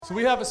So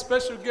we have a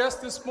special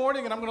guest this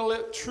morning, and I'm going to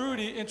let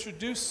Trudy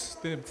introduce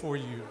them for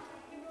you.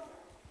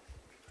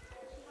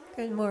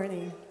 Good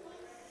morning.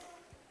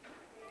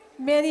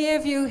 Many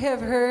of you have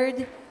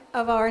heard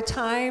of our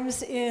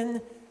times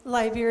in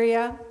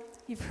Liberia.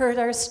 You've heard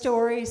our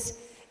stories,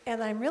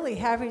 and I'm really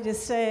happy to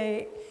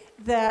say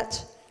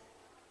that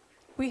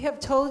we have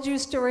told you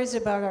stories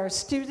about our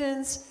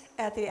students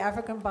at the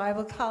African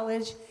Bible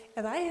College,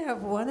 and I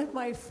have one of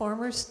my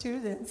former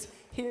students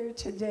here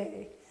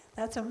today.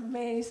 That's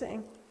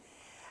amazing.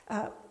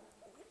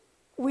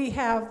 We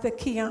have the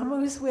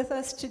Kiamus with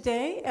us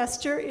today.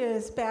 Esther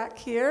is back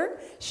here.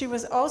 She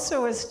was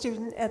also a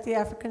student at the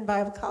African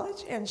Bible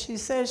College, and she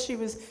says she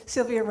was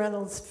Sylvia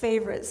Reynolds'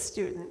 favorite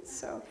student.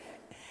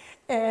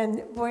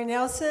 And Boy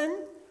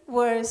Nelson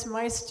was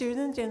my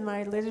student in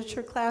my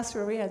literature class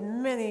where we had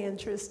many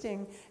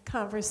interesting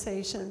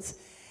conversations.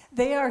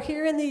 They are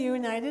here in the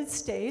United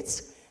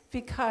States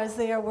because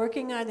they are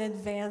working on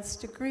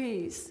advanced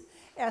degrees.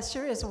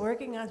 Esther is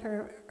working on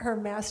her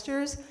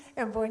master's,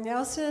 and Boy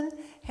Nelson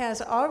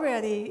has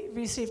already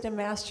received a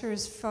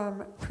master's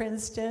from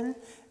Princeton.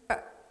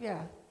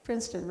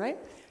 Princeton, right?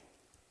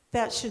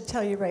 That should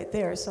tell you right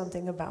there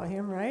something about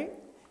him, right?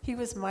 He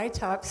was my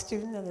top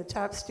student and the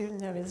top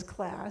student of his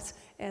class,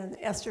 and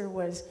Esther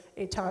was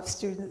a top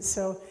student,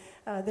 so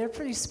they're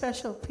pretty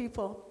special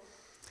people.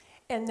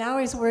 And now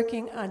he's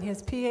working on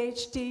his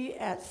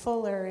PhD at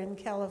Fuller in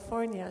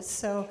California.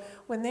 So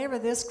when they were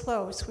this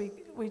close,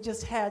 we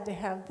just had to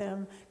have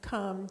them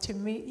come to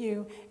meet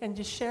you and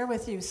to share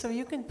with you. So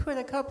you can put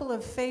a couple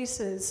of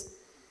faces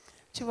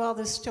to all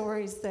the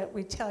stories that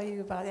we tell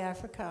you about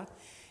Africa.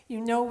 You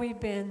know we've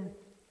been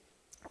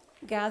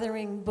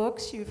gathering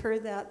books. You've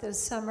heard that this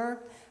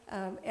summer.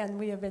 And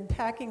we have been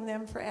packing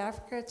them for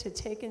Africa to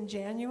take in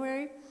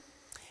January.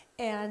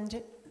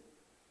 And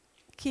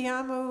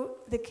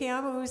the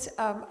Kiamus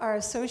are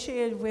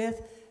associated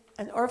with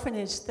an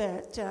orphanage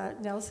that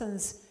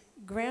Nelson's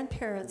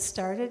grandparents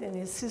started and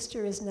his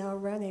sister is now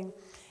running.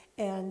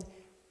 And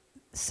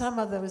some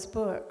of those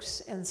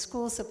books and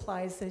school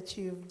supplies that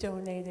you've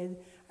donated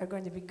are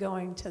going to be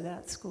going to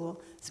that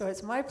school. So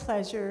it's my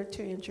pleasure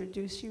to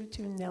introduce you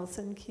to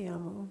Nelson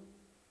Kiamu.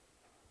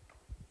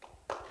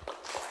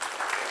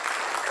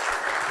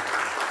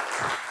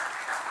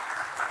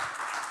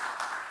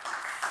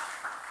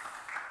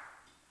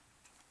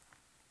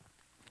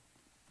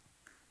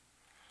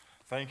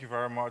 Thank you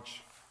very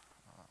much.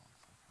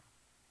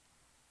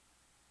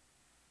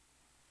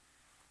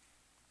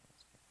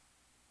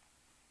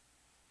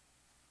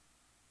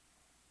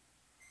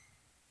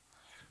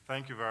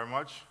 Thank you very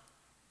much.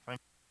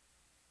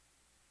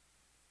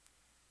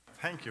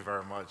 Thank you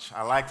very much.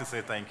 I like to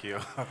say thank you.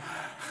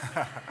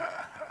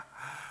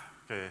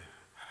 Okay.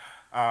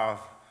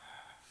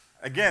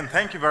 Again,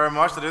 thank you very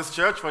much to this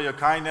church for your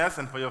kindness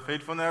and for your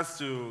faithfulness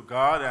to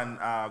God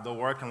and the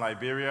work in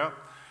Liberia.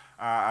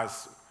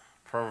 As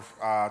Prof.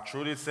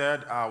 Trudy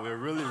said, we're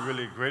really,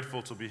 really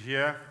grateful to be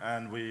here,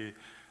 and we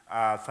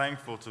are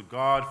thankful to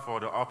God for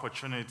the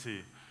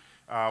opportunity.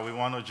 We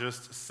want to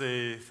just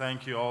say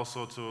thank you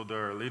also to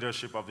the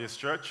leadership of this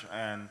church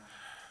and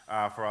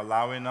for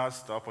allowing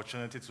us the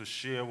opportunity to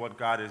share what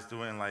God is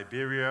doing in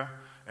Liberia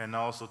and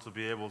also to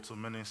be able to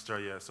minister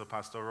here. So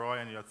Pastor Roy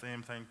and your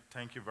team,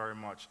 thank you very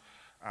much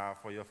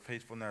for your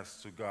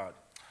faithfulness to God.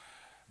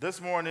 This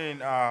morning,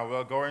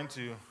 we're going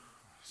to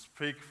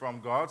speak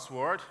from God's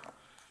Word.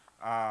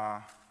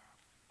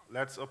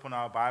 Let's open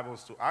our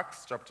Bibles to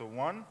Acts chapter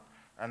 1,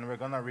 and we're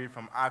going to read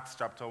from Acts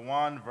chapter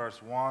 1,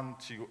 verse 1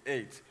 to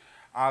 8.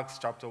 Acts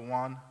chapter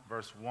 1,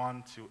 verse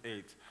 1 to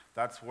 8.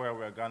 That's where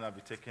we're going to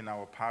be taking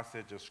our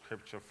passage of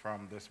Scripture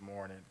from this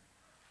morning.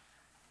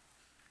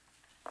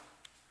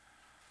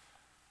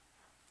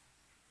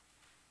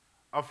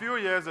 A few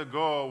years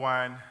ago,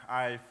 when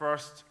I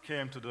first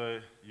came to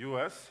the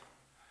U.S.,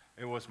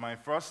 it was my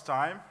first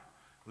time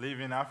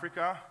leaving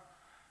Africa,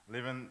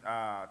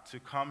 to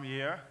come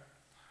here,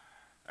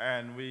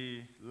 and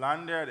we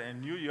landed in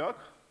New York,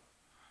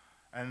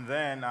 and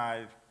then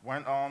I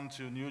went on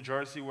to New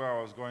Jersey where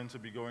I was going to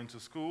be going to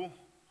school.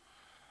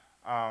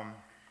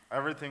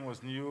 Everything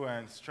was new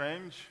and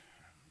strange,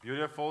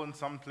 beautiful in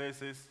some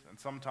places and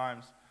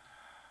sometimes,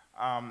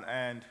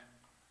 and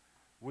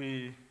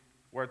we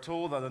were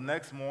told that the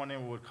next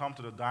morning we would come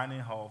to the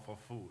dining hall for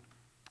food.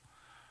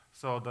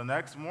 So the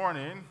next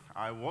morning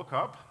I woke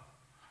up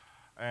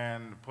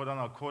and put on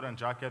a coat and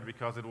jacket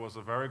because it was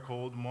a very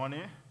cold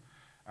morning.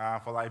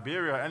 For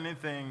Liberia,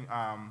 anything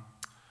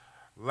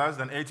less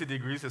than 80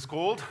 degrees is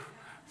cold.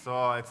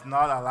 So it's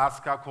not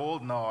Alaska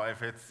cold. No,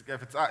 if it's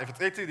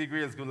 80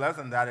 degrees, less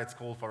than that, it's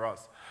cold for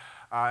us.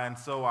 And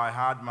so I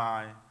had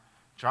my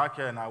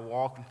jacket and I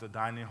walked into the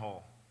dining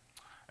hall.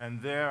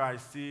 And there I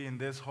see in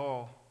this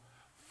hall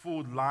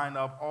food lined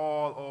up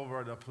all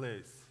over the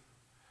place.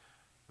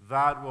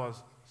 That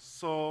was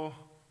so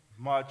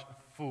much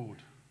food.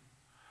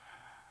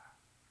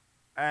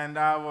 And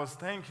I was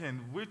thinking,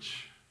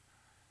 which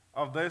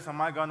of this am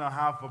I going to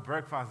have for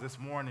breakfast this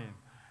morning?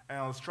 And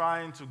I was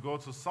trying to go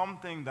to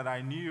something that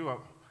I knew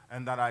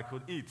and that I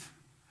could eat.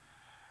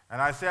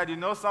 And I said, you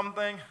know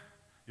something?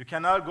 You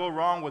cannot go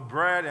wrong with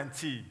bread and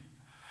tea.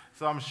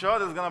 So I'm sure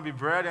there's going to be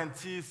bread and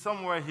tea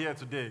somewhere here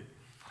today.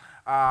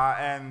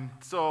 And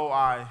so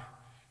I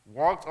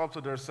walked up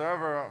to their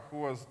server,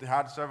 they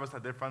had service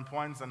at different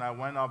points, and I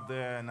went up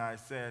there and I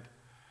said,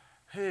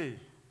 hey,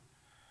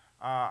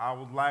 I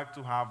would like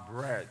to have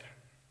bread.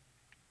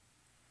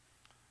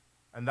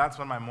 And that's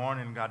when my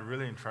morning got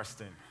really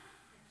interesting.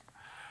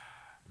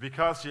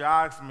 Because she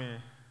asked me,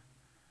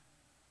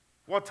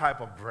 what type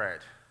of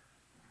bread?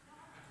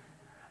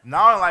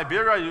 Now in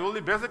Liberia, you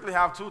only basically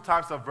have two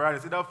types of bread.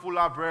 It's either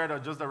fuller bread or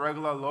just a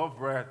regular loaf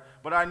bread.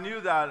 But I knew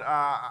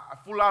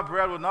that fuller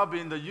bread would not be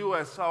in the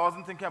U.S., so I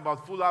wasn't thinking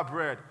about fuller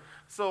bread.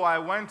 So I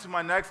went to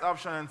my next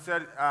option and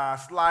said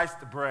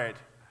sliced bread.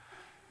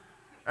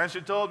 And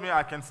she told me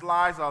I can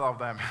slice all of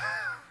them.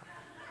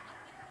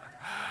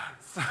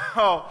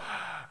 So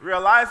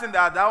realizing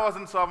that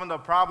wasn't solving the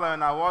problem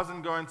and I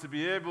wasn't going to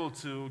be able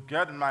to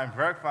get my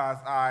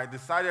breakfast, I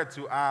decided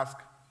to ask,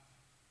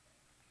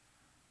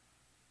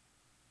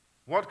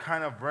 what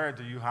kind of bread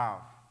do you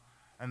have?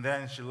 And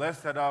then she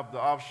listed up the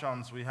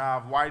options. We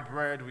have white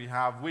bread, we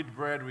have wheat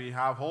bread, we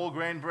have whole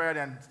grain bread,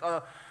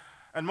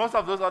 and most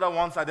of those other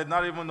ones I did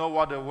not even know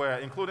what they were,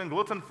 including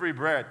gluten-free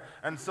bread.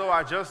 And so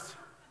I just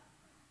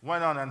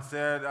went on and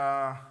said,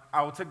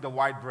 I will take the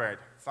white bread.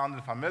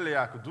 Sounded familiar,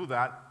 I could do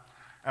that.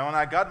 And when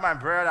I got my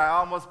bread, I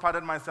almost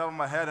patted myself on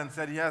my head and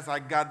said, yes, I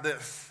got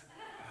this.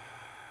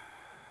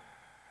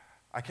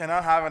 I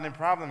cannot have any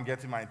problem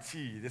getting my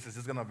tea. This is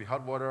just going to be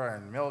hot water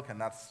and milk, and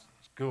that's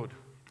good.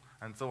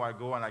 And so I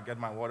go and I get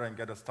my water and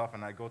get the stuff,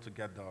 and I go to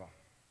get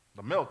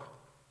the milk.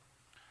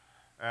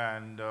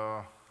 And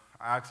I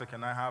asked her,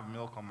 can I have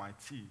milk on my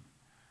tea?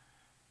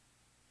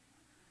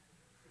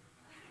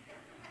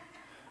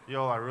 You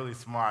all are really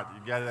smart,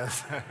 you get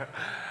this?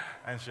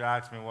 And she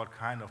asked me, what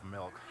kind of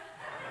milk?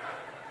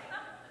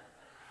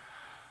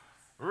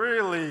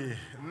 Really?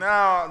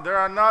 Now, there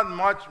are not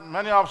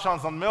many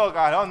options on milk,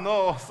 I don't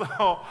know.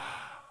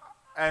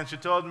 And she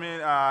told me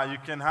you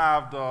can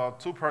have the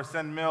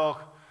 2% milk,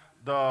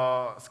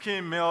 the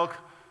skim milk,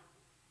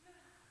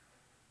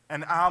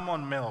 and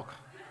almond milk.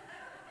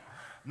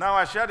 Now,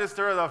 I shared this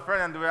story with a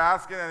friend, and they were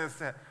asking, and they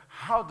said,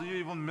 how do you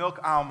even milk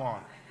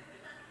almond?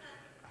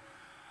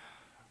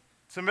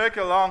 To make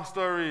a long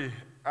story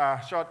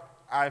short,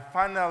 I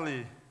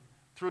finally,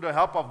 through the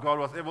help of God,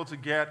 was able to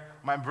get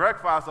my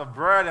breakfast of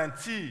bread and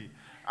tea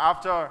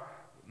after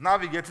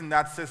navigating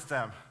that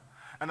system.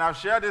 And I've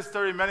shared this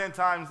story many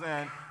times,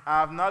 and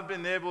I have not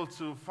been able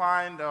to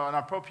find an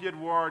appropriate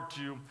word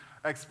to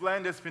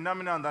explain this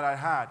phenomenon that I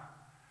had.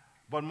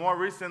 But more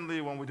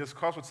recently, when we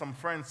discussed with some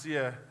friends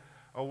here,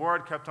 a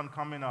word kept on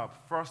coming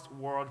up: first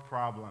world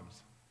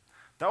problems.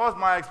 That was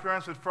my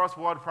experience with first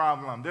world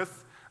problem.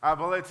 This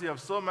ability of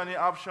so many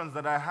options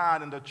that I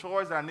had and the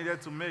choice that I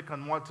needed to make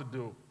on what to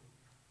do.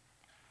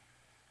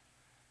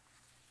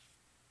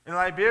 In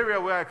Liberia,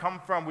 where I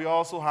come from, we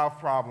also have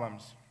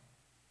problems.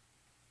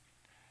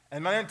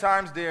 And many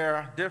times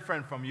they're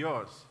different from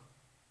yours.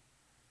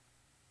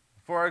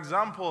 For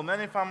example,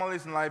 many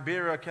families in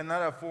Liberia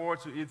cannot afford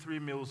to eat 3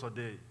 meals a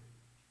day.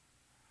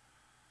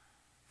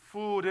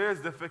 Food is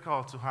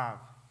difficult to have.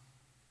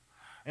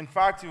 In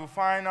fact, you will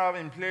find out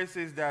in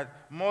places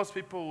that most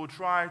people will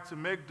try to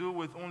make do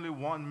with only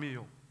 1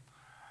 meal.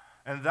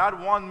 And that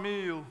 1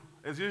 meal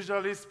is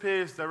usually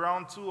spaced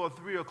around 2 or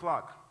 3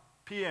 o'clock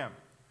p.m.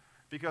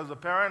 because the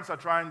parents are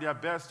trying their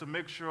best to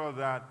make sure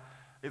that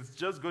it's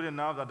just good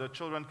enough that the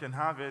children can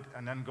have it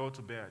and then go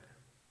to bed.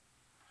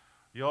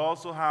 You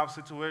also have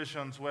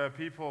situations where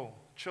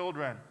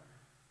children,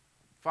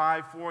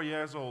 5, 4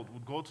 years old,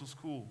 would go to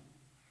school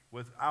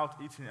without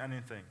eating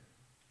anything.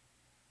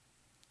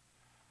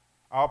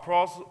 Our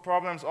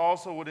problems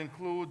also would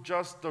include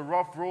just the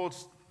rough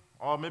roads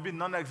or maybe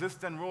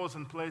non-existent roads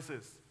in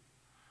places.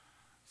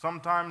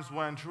 Sometimes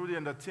when Trudy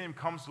and the team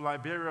come to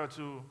Liberia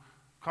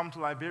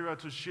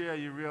to share,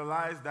 you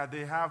realize that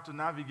they have to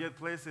navigate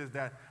places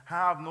that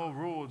have no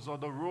roads, or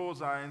the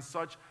roads are in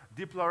such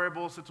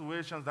deplorable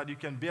situations that you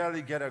can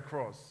barely get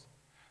across.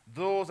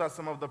 Those are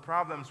some of the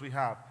problems we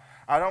have.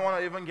 I don't want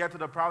to even get to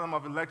the problem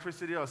of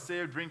electricity or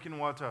safe drinking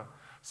water.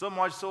 So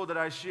much so that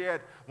I shared,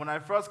 when I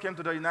first came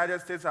to the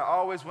United States, I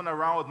always went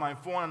around with my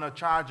phone and a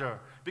charger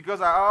because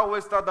I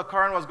always thought the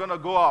current was going to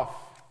go off.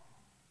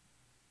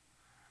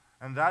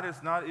 And that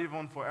is not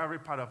even for every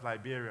part of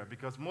Liberia,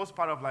 because most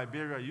part of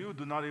Liberia, you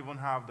do not even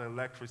have the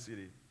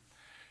electricity.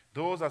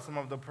 Those are some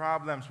of the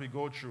problems we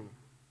go through.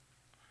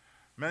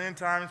 Many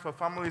times for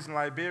families in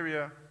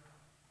Liberia,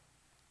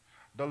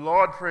 the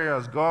Lord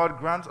prayers, God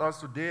grant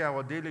us today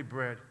our daily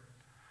bread,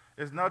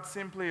 is not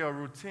simply a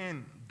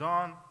routine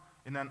done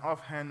in an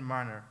offhand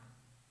manner,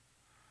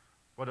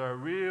 but a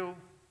real,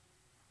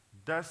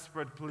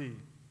 desperate plea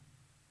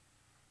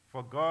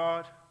for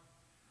God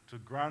to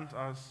grant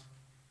us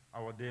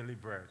our daily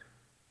bread.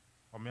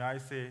 Or may I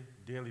say,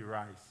 daily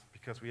rice,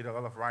 because we eat a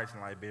lot of rice in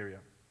Liberia.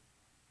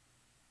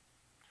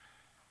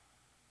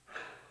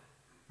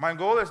 My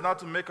goal is not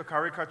to make a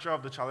caricature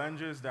of the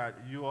challenges that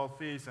you all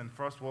face and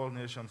first world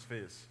nations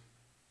face.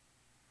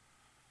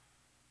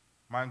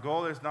 My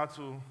goal is not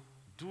to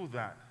do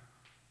that,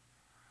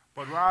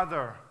 but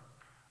rather,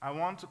 I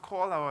want to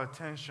call our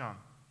attention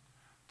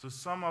to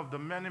some of the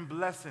many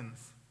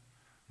blessings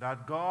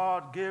that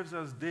God gives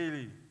us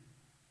daily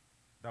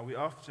that we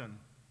often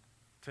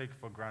take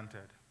for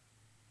granted.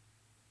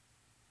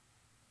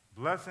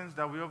 Blessings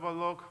that we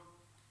overlook,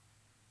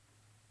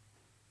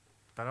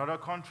 that other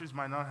countries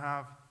might not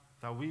have,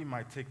 that we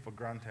might take for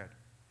granted.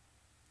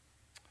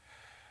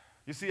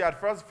 You see, at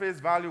first face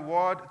value,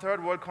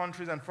 third world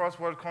countries and first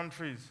world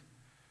countries,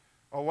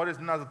 or what is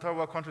known as the third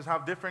world countries,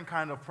 have different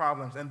kind of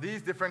problems. And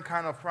these different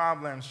kind of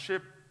problems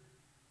shape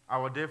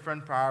our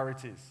different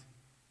priorities.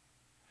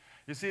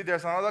 You see,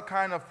 there's another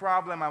kind of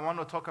problem I want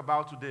to talk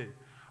about today,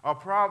 a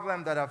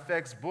problem that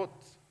affects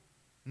both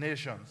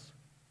nations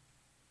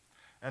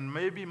and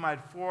maybe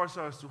might force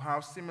us to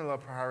have similar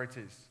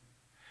priorities.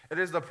 It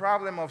is the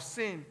problem of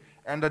sin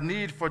and the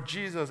need for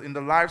Jesus in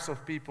the lives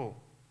of people.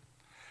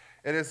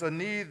 It is a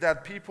need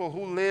that people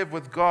who live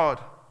with God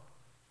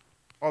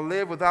or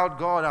live without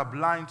God are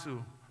blind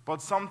to,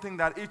 but something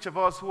that each of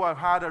us who have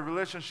had a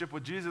relationship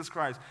with Jesus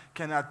Christ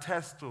can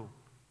attest to.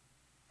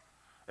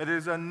 It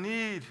is a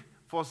need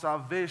for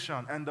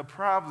salvation and the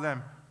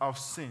problem of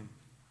sin.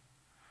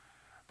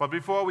 But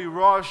before we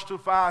rush too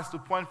fast to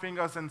point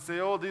fingers and say,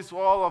 oh,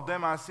 all of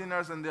them are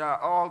sinners and they are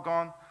all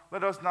gone,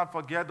 let us not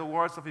forget the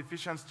words of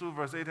Ephesians 2,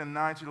 verse 8 and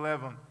 9 to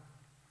 11.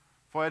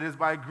 For it is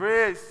by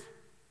grace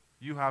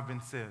you have been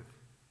saved.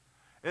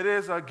 It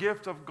is a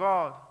gift of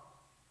God,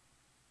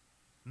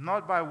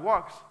 not by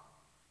works,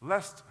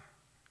 lest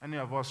any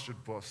of us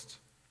should boast.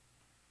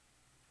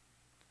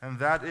 And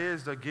that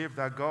is the gift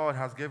that God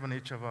has given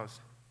each of us.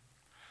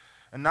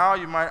 And now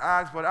you might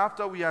ask, but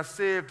after we are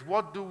saved,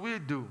 what do we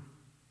do?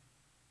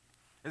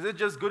 Is it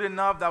just good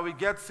enough that we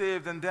get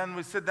saved and then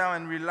we sit down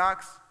and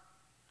relax?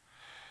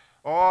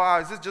 Or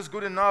is it just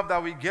good enough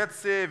that we get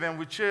saved and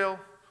we chill,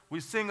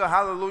 we sing a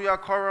hallelujah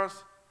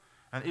chorus,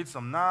 and eat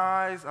some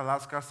nice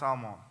Alaska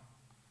salmon?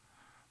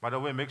 By the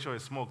way, make sure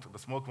it's smoked. The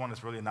smoked one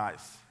is really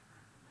nice.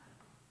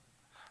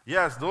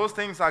 Yes, those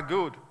things are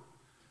good,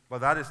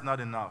 but that is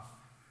not enough.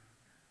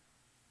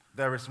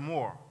 There is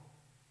more.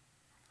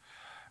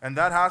 And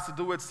that has to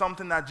do with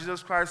something that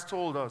Jesus Christ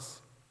told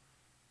us.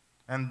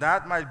 And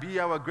that might be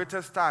our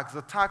greatest task,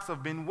 the task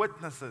of being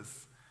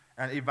witnesses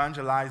and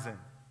evangelizing.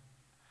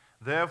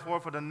 Therefore,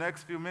 for the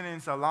next few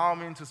minutes, allow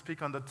me to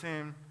speak on the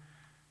theme,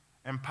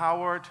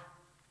 empowered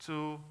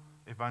to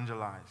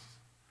evangelize.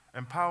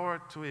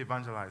 Empowered to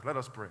evangelize. Let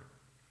us pray.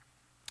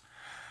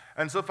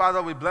 And so,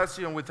 Father, we bless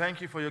you and we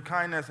thank you for your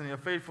kindness and your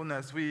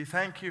faithfulness. We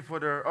thank you for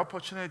the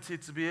opportunity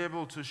to be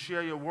able to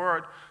share your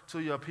word to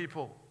your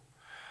people.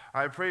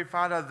 I pray,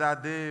 Father,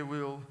 that they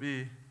will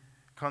be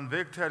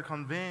convicted,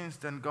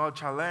 convinced, and God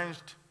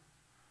challenged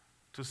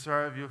to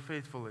serve you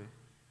faithfully.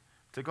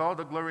 Take all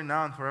the glory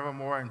now and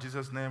forevermore. In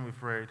Jesus' name we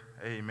prayed.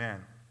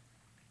 Amen.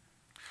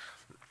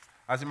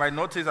 As you might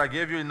notice, I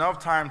gave you enough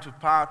time to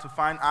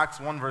find Acts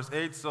 1 verse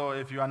 8. So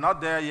if you are not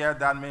there yet,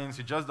 that means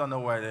you just don't know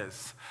where it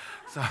is.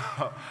 So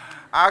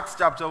Acts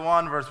chapter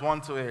 1 verse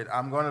 1 to 8.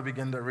 I'm going to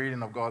begin the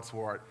reading of God's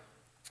word.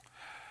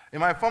 In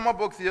my former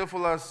book,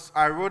 Theophilus,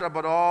 I wrote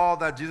about all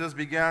that Jesus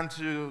began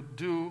to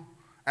do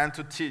and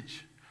to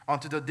teach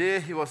until the day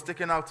he was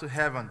taken up to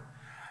heaven,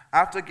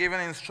 after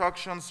giving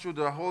instructions through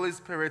the Holy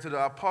Spirit to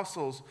the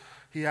apostles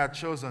he had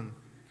chosen.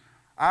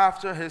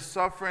 After his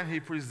suffering,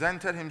 he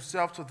presented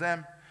himself to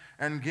them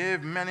and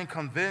gave many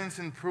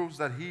convincing proofs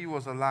that he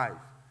was alive.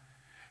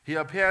 He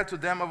appeared to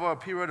them over a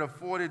period of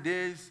 40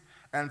 days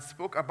and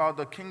spoke about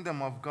the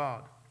kingdom of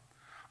God.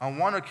 On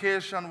one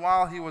occasion,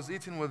 while he was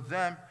eating with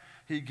them,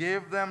 he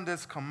gave them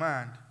this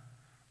command: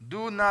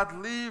 "Do not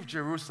leave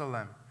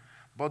Jerusalem,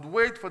 but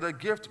wait for the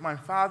gift my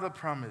Father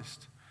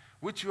promised,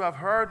 which you have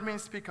heard me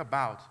speak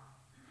about.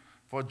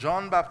 For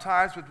John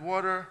baptized with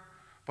water,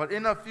 but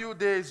in a few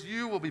days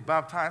you will be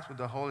baptized with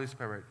the Holy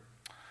Spirit."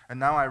 And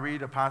now I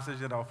read a passage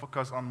that I'll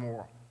focus on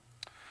more.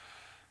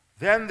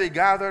 Then they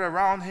gathered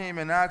around him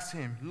and asked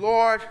him,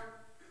 "Lord,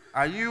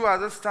 are you at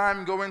this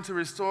time going to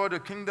restore the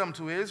kingdom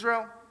to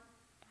Israel?"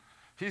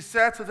 He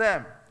said to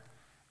them,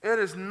 "It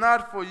is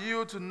not for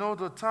you to know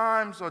the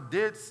times or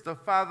dates the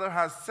Father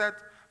has set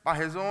by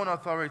his own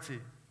authority,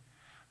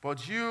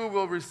 but you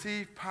will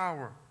receive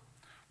power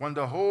when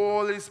the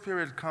Holy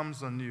Spirit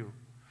comes on you,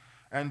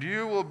 and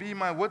you will be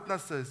my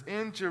witnesses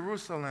in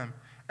Jerusalem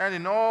and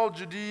in all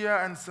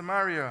Judea and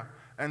Samaria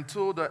and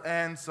to the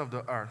ends of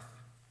the earth."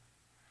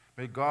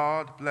 May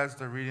God bless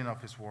the reading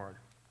of his word.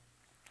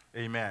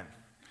 Amen.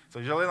 So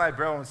usually like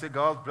bro, when we say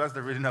God bless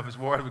the reading of his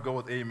word, we go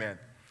with amen.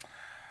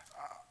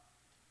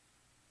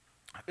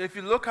 If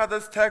you look at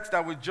this text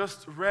that we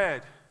just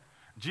read,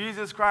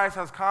 Jesus Christ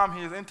has come,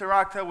 he has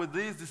interacted with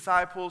these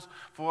disciples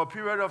for a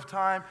period of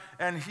time,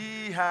 and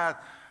he had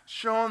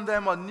shown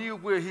them a new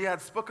way. He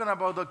had spoken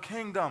about the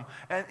kingdom,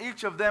 and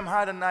each of them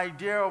had an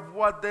idea of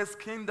what this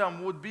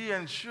kingdom would be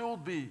and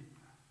should be.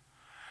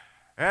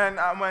 And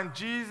when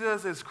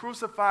Jesus is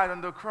crucified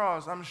on the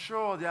cross, I'm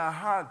sure their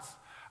hearts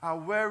are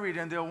worried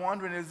and they're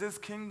wondering, is this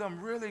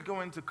kingdom really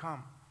going to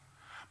come?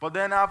 But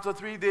then after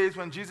 3 days,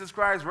 when Jesus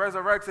Christ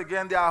resurrects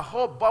again, their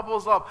hope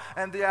bubbles up,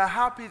 and they are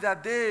happy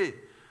that they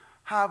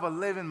have a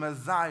living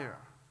Messiah.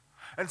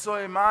 And so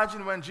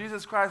imagine when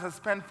Jesus Christ has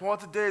spent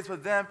 40 days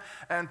with them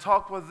and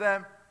talked with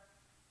them,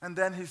 and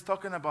then he's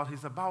talking about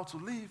he's about to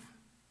leave.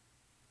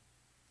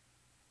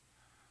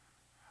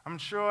 I'm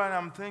sure and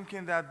I'm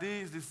thinking that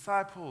these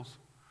disciples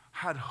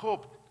had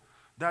hoped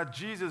that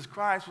Jesus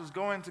Christ was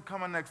going to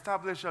come and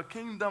establish a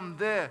kingdom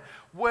there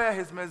where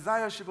his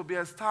messiahship will be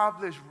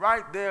established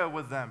right there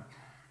with them.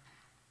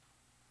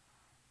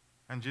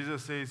 And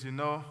Jesus says, you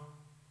know,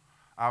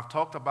 I've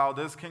talked about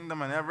this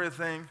kingdom and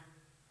everything,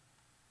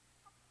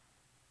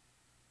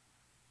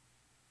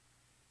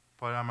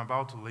 but I'm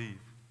about to leave.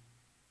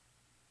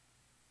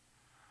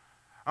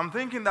 I'm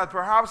thinking that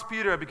perhaps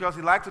Peter, because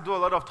he liked to do a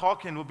lot of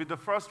talking, will be the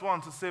first one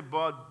to say,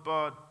 but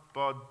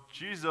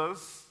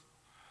Jesus,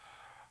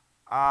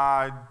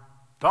 I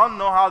don't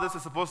know how this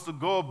is supposed to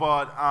go,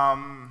 but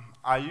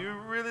are you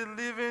really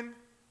leaving?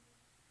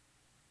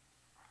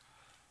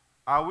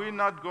 Are we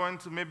not going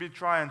to maybe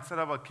try and set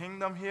up a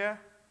kingdom here?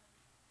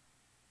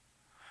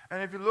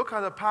 And if you look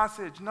at the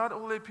passage, not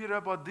only Peter,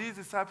 but these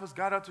disciples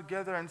gather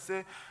together and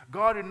say,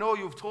 God, you know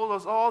you've told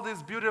us all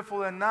these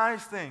beautiful and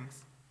nice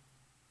things.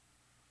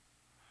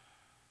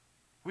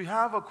 We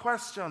have a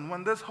question.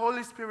 When this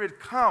Holy Spirit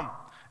comes,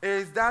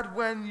 is that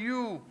when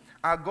you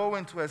are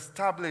going to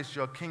establish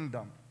your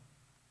kingdom?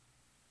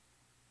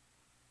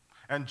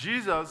 And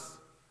Jesus,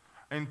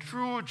 in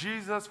true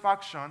Jesus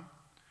fashion,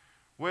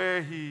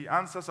 where he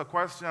answers a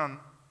question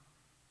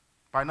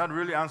by not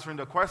really answering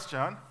the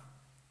question,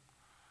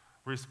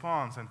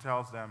 responds and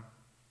tells them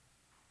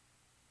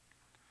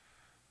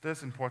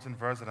this important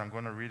verse that I'm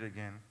going to read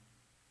again.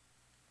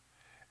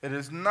 It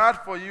is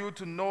not for you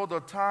to know the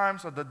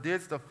times or the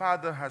dates the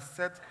Father has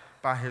set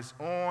by his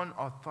own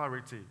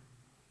authority.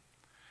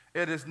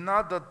 It is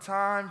not the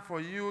time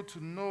for you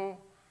to know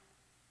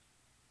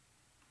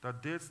the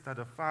dates that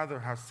the Father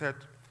has set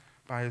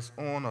by his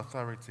own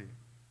authority.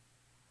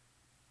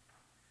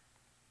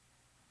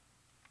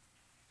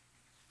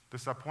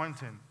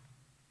 Disappointing.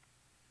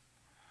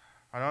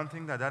 I don't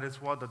think that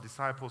is what the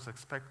disciples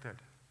expected.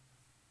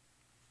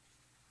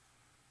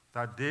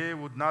 That they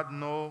would not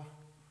know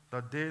the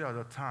date or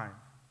the time.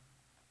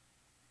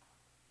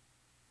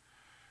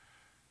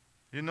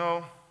 You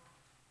know,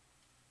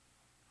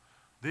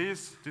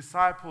 these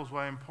disciples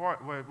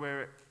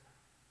were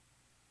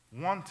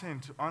wanting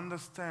to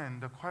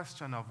understand the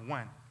question of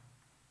when.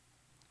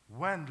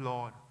 When,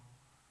 Lord?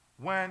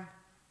 When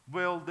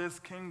will this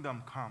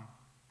kingdom come?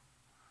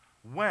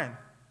 When?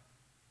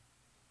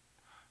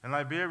 In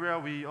Liberia,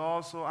 we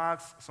also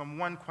ask some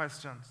when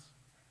questions.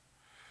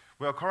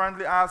 We are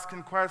currently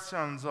asking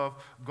questions of,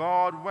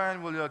 God,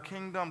 when will your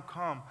kingdom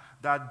come?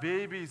 That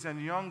babies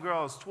and young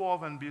girls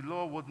 12 and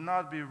below would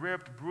not be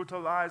raped,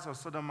 brutalized, or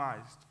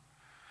sodomized.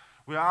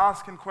 We are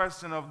asking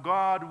questions of,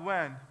 God,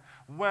 when?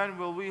 When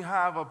will we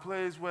have a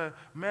place where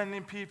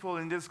many people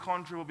in this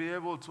country will be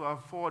able to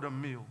afford a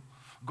meal?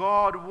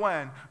 God,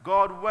 when?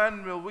 God,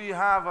 when will we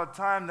have a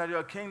time that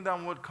your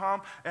kingdom would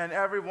come and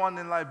everyone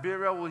in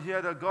Liberia will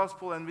hear the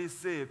gospel and be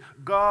saved?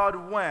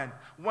 God, when?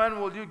 When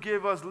will you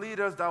give us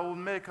leaders that will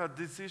make a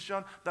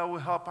decision that will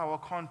help our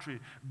country?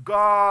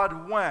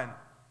 God, when?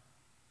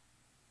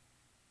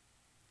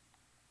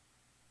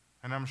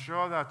 And I'm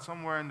sure that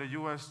somewhere in the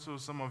U.S. too,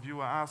 some of you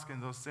are asking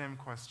those same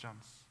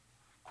questions.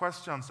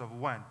 Questions of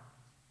when.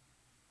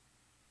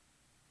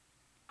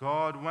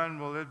 God, when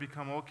will it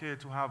become okay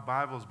to have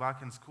Bibles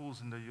back in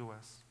schools in the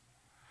U.S.?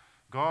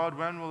 God,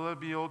 when will it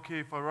be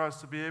okay for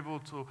us to be able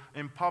to,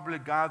 in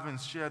public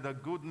gatherings, share the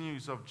good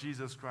news of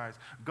Jesus Christ?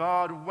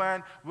 God,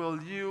 when will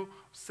you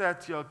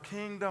set your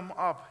kingdom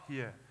up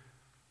here?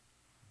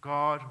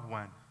 God,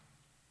 when?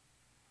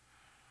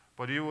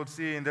 But you will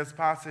see in this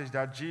passage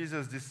that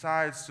Jesus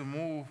decides to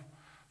move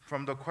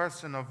from the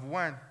question of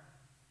when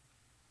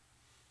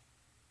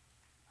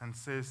and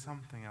says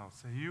something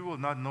else. You will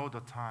not know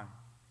the time.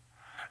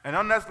 And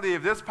honestly,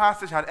 if this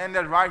passage had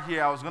ended right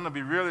here, I was going to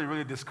be really,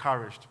 really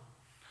discouraged.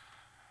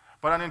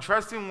 But an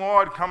interesting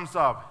word comes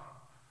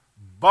up,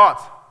 but.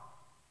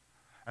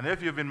 And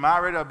if you've been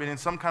married or been in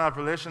some kind of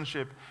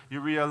relationship, you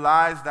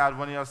realize that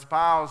when your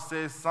spouse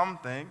says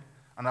something,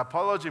 an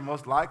apology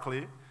most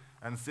likely,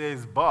 and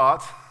says,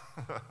 but,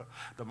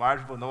 the married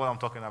people know what I'm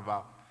talking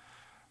about.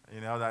 You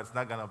know, that's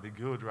not going to be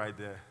good right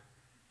there.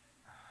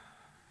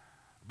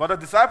 But the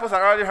disciples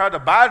had already heard the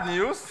bad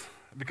news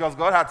because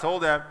God had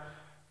told them,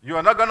 you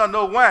are not going to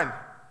know when.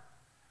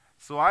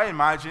 So I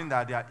imagine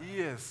that their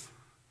ears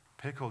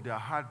pickled, their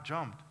heart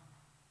jumped.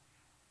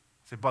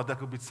 Say, but there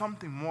could be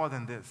something more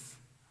than this.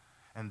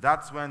 And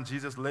that's when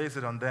Jesus lays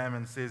it on them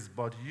and says,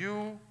 but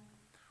you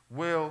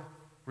will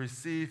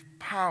receive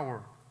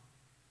power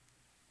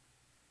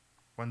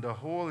when the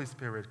Holy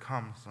Spirit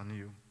comes on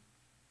you.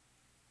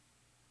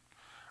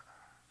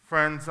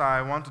 Friends,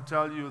 I want to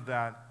tell you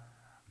that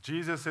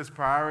Jesus'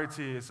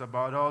 priority is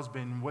about us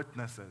being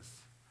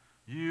witnesses.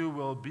 You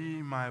will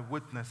be my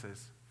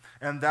witnesses.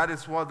 And that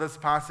is what this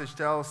passage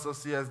tells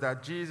us here, is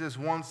that Jesus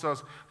wants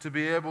us to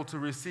be able to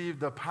receive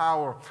the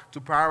power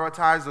to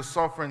prioritize the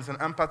sufferings and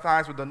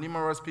empathize with the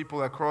numerous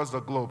people across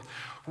the globe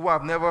who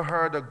have never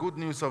heard the good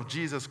news of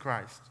Jesus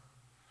Christ.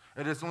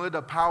 It is only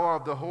the power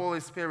of the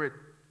Holy Spirit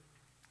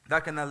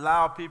that can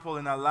allow people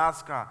in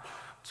Alaska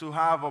to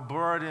have a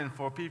burden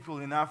for people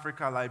in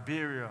Africa,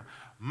 Liberia,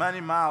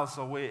 many miles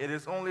away. It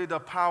is only the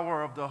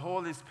power of the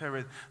Holy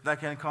Spirit that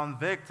can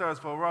convict us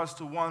for us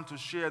to want to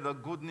share the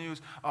good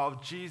news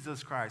of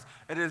Jesus Christ.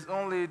 It is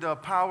only the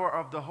power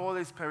of the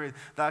Holy Spirit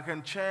that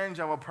can change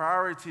our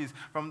priorities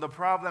from the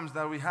problems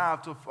that we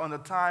have on the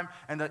time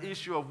and the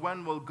issue of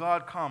when will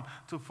God come,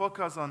 to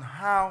focus on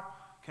how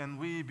can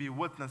we be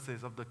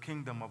witnesses of the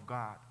kingdom of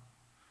God.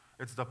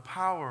 It's the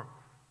power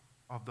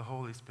of the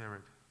Holy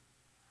Spirit.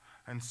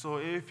 And so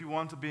if you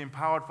want to be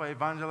empowered for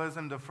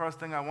evangelism, the first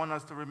thing I want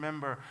us to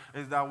remember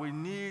is that we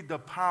need the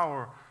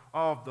power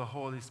of the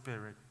Holy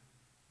Spirit.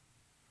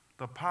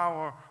 The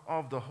power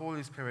of the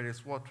Holy Spirit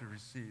is what we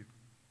receive.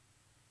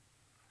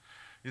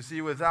 You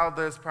see, without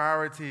this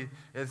priority,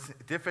 it's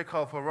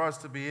difficult for us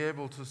to be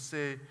able to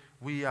say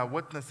we are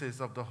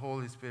witnesses of the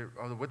Holy Spirit,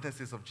 or the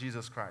witnesses of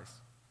Jesus Christ.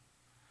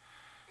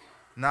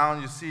 Now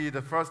you see,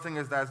 the first thing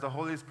is that it's the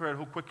Holy Spirit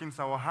who quickens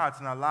our hearts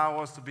and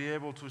allows us to be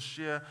able to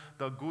share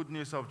the good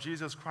news of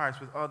Jesus Christ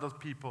with other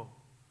people.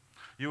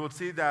 You will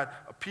see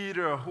that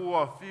Peter, who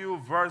a few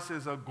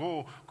verses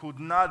ago could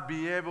not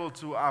be able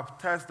to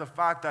attest the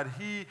fact that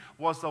he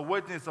was a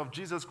witness of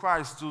Jesus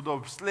Christ to the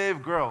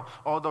slave girl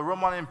or the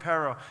Roman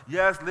emperor,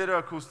 days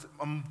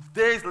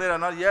later,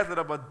 not years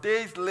later, but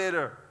days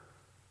later,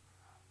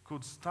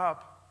 could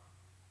stop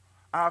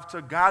after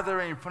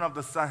gathering in front of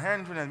the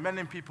Sanhedrin and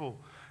many people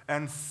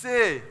and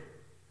say,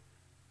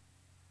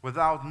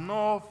 without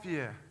no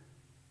fear,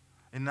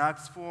 in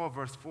Acts 4,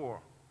 verse 4,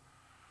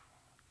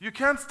 you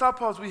can't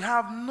stop us. We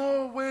have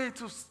no way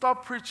to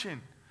stop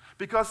preaching,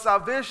 because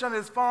salvation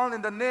is found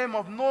in the name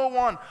of no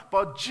one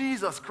but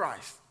Jesus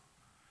Christ.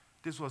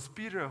 This was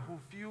Peter, who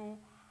few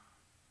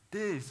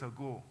days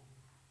ago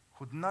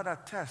could not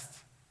attest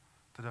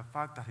to the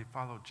fact that he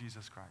followed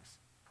Jesus Christ.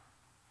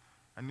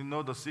 And you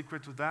know the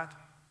secret to that?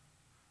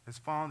 Is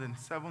found in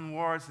 7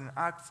 words in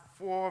Acts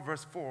 4,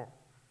 verse 4.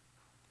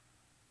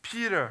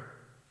 Peter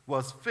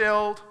was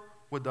filled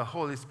with the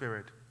Holy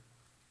Spirit.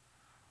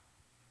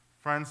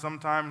 Friends,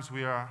 sometimes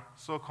we are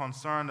so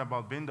concerned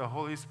about being the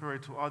Holy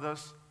Spirit to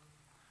others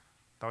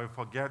that we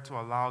forget to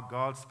allow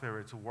God's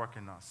Spirit to work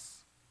in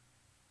us.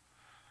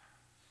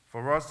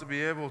 For us to be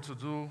able to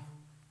do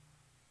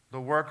the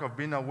work of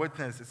being a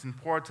witness, it's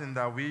important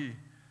that we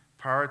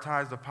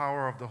prioritize the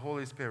power of the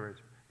Holy Spirit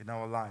in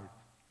our life.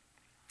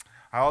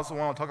 I also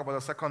want to talk about the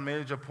second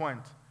major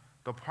point,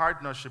 the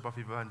partnership of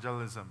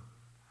evangelism.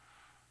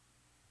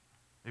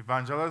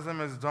 Evangelism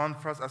is done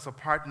first as a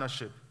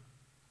partnership.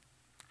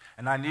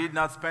 And I need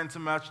not spend too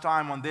much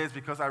time on this,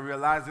 because I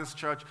realize this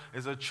church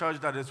is a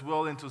church that is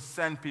willing to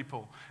send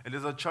people. It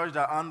is a church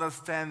that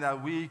understands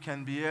that we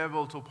can be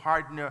able to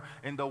partner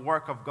in the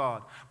work of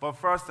God. But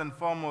first and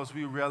foremost,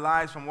 we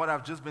realize from what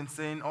I've just been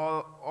saying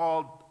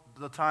all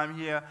the time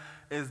here,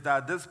 is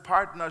that this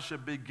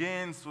partnership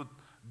begins with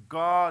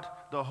God,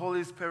 the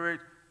Holy Spirit,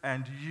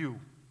 and you.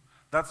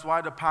 That's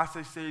why the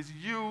passage says,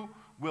 you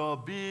will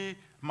be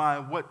my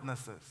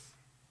witnesses.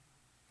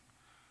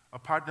 A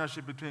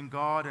partnership between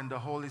God and the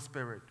Holy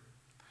Spirit.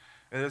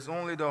 It is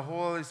only the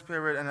Holy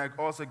Spirit and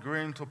us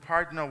agreeing to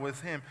partner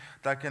with Him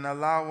that can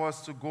allow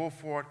us to go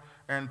forth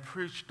and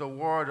preach the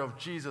word of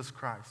Jesus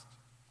Christ.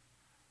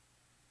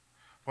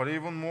 But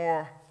even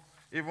more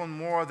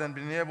than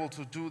being able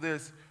to do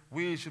this,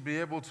 we should be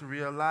able to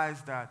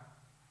realize that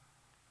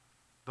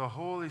the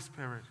Holy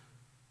Spirit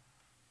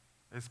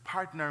is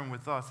partnering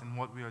with us in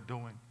what we are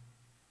doing.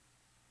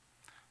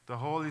 The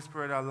Holy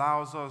Spirit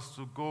allows us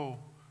to go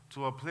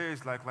to a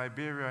place like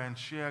Liberia and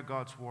share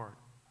God's word.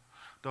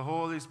 The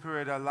Holy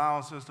Spirit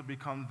allows us to be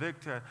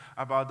convicted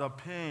about the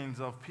pains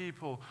of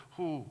people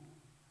who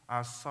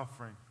are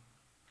suffering.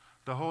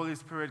 The Holy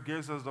Spirit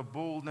gives us the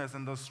boldness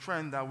and the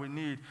strength that we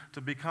need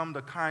to become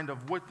the kind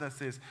of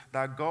witnesses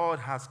that God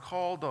has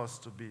called us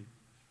to be.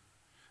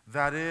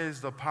 That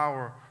is the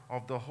power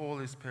of the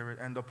Holy Spirit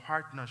and the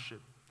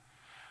partnership.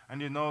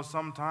 And you know,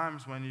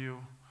 sometimes when you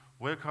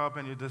wake up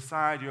and you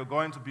decide you're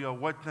going to be a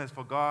witness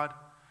for God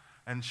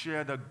and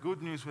share the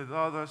good news with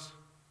others,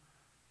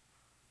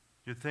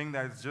 you think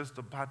that it's just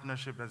a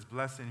partnership that's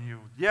blessing you.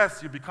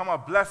 Yes, you become a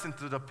blessing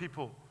to the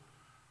people,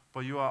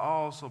 but you are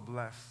also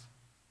blessed.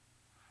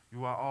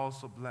 You are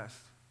also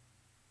blessed.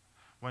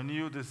 When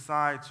you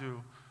decide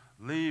to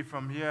leave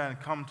from here and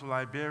come to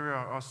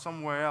Liberia or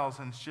somewhere else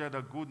and share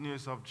the good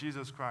news of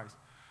Jesus Christ,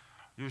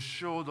 you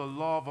show the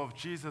love of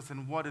Jesus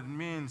and what it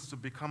means to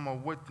become a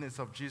witness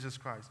of Jesus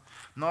Christ.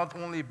 Not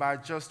only by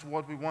just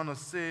what we want to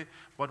say,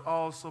 but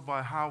also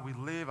by how we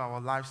live our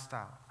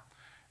lifestyle.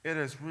 It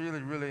is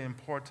really, really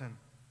important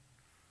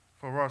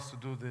for us to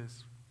do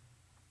this.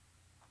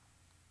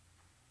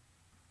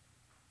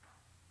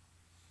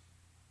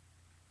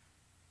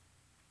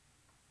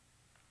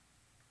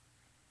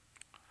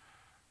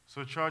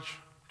 So church,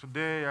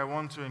 Today, I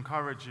want to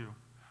encourage you.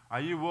 Are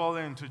you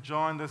willing to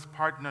join this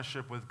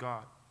partnership with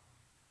God?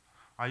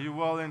 Are you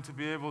willing to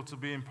be able to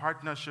be in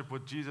partnership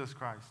with Jesus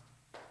Christ?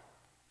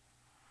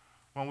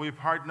 When we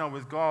partner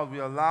with God, we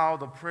allow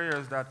the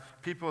prayers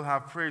that people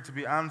have prayed to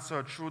be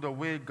answered through the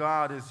way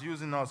God is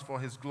using us for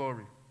His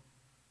glory.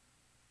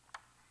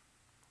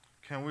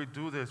 Can we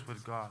do this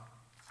with God?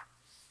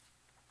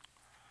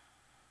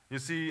 You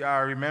see, I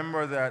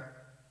remember that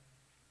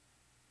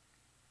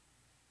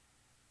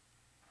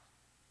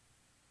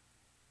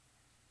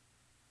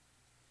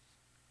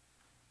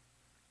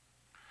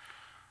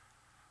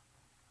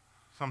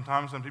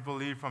sometimes when people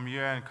leave from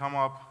here and come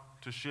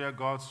up to share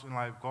God's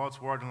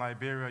word in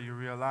Liberia, you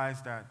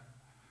realize that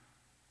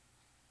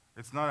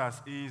it's not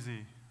as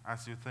easy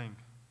as you think.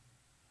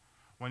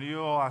 When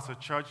you all as a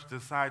church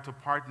decide to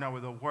partner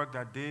with the work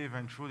that Dave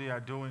and Trudy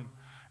are doing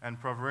and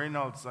Prof.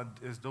 Reynolds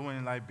is doing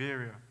in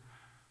Liberia,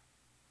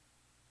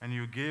 and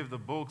you give the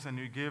books and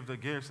you give the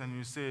gifts and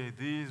you say,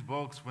 these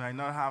books might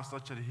not have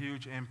such a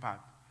huge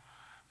impact,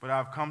 but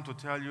I've come to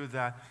tell you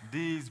that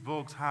these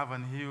books have a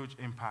huge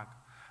impact.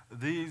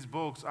 These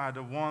books are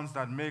the ones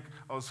that make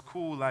a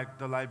school like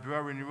the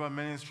Liberia Renewal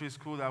Ministry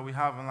School that we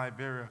have in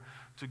Liberia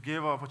to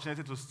give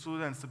opportunity to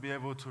students to be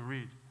able to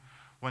read.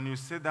 When you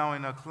sit down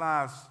in a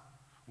class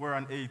where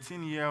an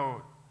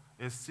 18-year-old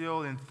is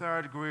still in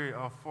 3rd grade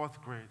or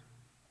 4th grade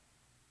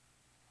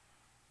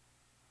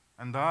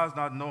and does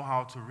not know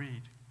how to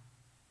read,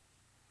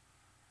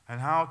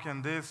 and how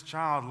can this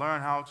child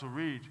learn how to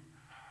read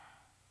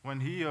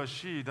when he or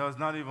she does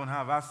not even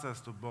have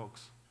access to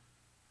books?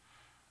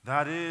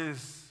 That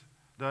is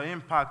the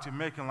impact you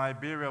make in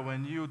Liberia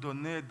when you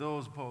donate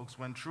those books.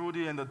 When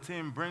Trudy and the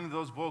team bring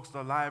those books to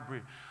the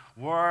library,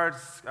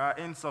 words are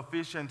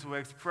insufficient to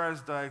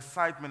express the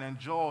excitement and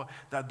joy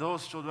that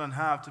those children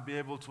have to be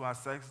able to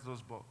access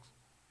those books.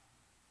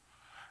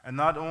 And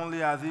not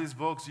only are these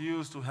books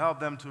used to help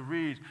them to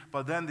read,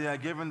 but then they are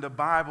given the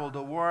Bible,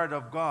 the Word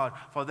of God,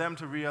 for them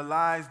to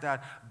realize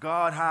that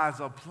God has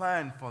a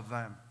plan for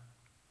them.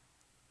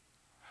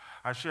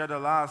 I shared the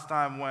last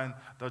time when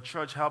the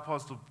church helped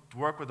us to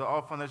work with the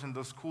orphanage in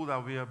the school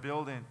that we are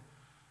building.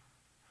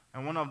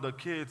 And one of the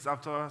kids,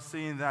 after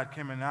seeing that,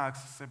 came and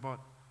asked, said,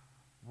 but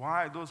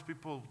why those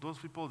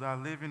people that are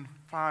living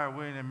far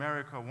away in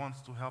America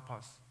wants to help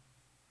us?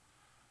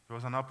 There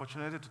was an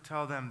opportunity to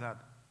tell them that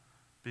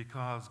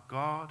because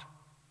God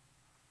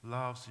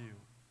loves you.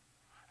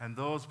 And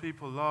those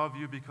people love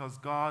you because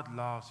God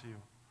loves you.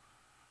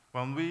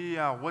 When we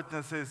are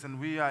witnesses and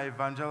we are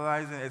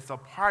evangelizing, it's a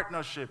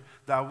partnership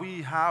that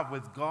we have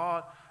with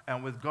God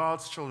and with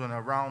God's children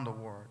around the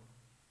world.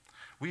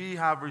 We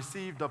have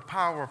received the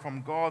power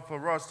from God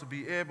for us to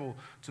be able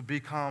to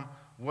become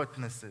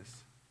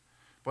witnesses.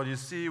 But you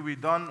see, we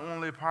don't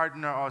only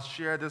partner or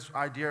share this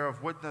idea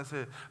of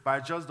witnesses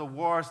by just the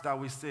words that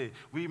we say.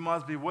 We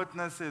must be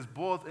witnesses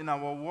both in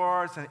our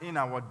words and in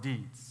our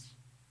deeds.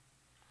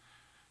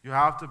 You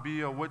have to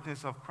be a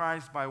witness of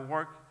Christ by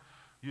work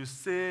you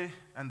say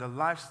and the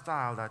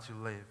lifestyle that you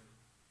live.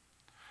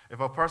 If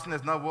a person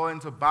is not willing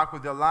to back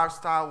with their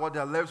lifestyle what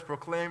their lips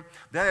proclaim,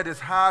 then it is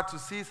hard to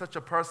see such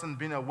a person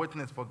being a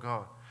witness for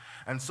God.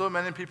 And so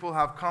many people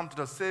have come to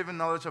the saving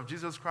knowledge of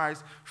Jesus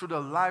Christ through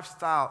the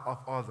lifestyle of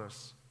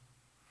others.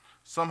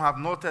 Some have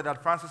noted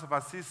that Francis of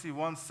Assisi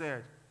once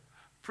said,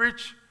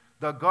 preach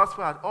the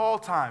gospel at all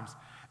times,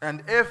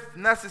 and if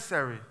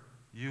necessary,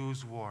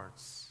 use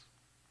words.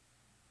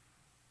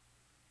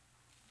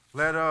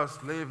 Let us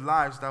live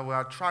lives that will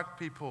attract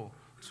people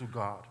to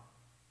God.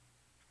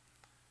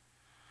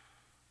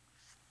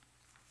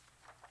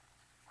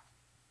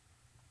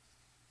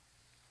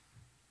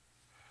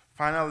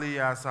 Finally,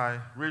 as I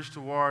reach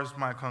towards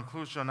my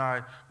conclusion,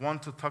 I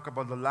want to talk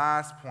about the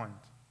last point,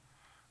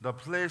 the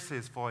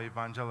places for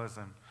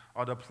evangelism,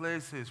 or the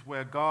places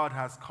where God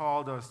has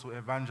called us to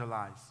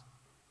evangelize.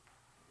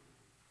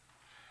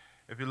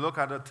 If you look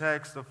at the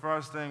text, the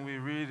first thing we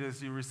read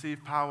is you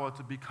receive power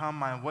to become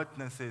my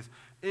witnesses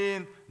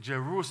in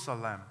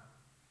Jerusalem.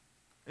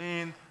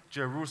 In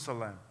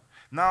Jerusalem.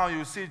 Now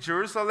you see,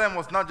 Jerusalem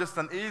was not just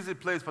an easy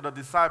place for the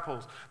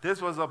disciples.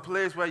 This was a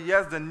place where,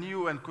 yes, they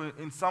knew and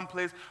in some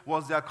place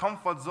was their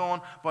comfort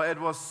zone, but it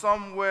was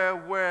somewhere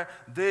where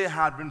they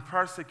had been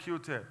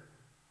persecuted,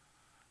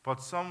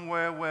 but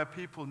somewhere where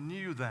people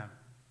knew them.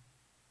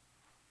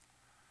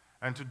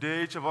 And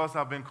today, each of us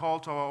have been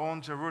called to our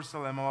own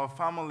Jerusalem, our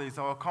families,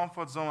 our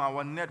comfort zone,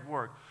 our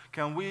network.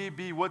 Can we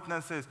be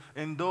witnesses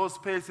in those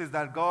places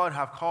that God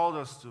has called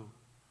us to?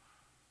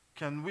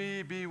 Can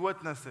we be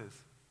witnesses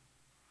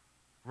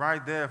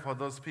right there for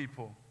those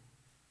people?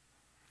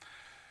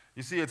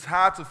 You see, it's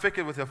hard to fake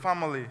it with your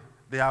family.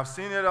 They have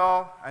seen it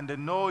all, and they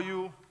know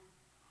you.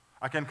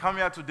 I can come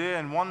here today,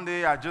 and one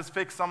day I just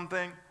fake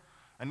something,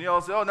 and you'll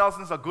say, oh,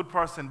 Nelson's a good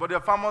person. But your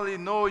family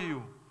know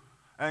you.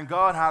 And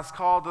God has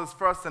called us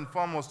first and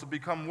foremost to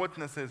become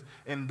witnesses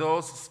in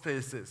those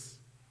spaces.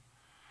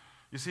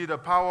 You see, the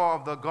power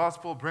of the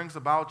gospel brings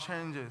about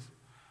changes,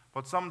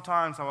 but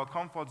sometimes our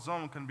comfort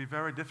zone can be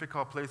very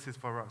difficult places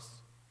for us.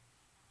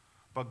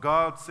 But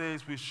God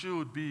says we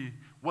should be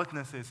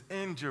witnesses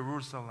in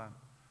Jerusalem.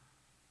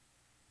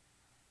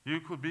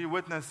 You could be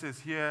witnesses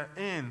here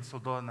in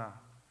Sedona.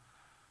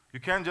 You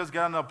can't just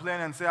get on a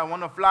plane and say, I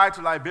want to fly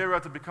to Liberia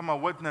to become a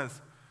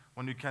witness,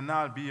 when you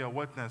cannot be a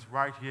witness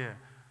right here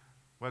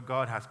where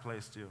God has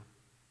placed you.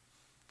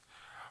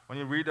 When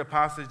you read the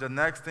passage, the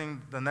next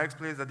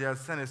place that they are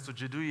sent is to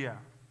Judea.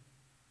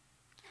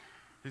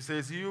 He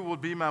says, you will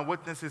be my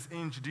witnesses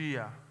in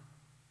Judea.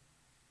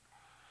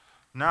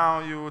 Now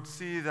you would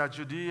see that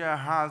Judea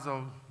has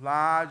a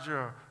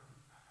larger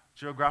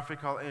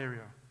geographical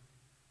area.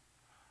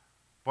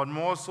 But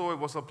more so, it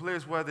was a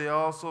place where they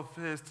also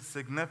faced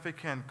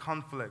significant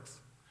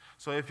conflicts.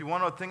 So if you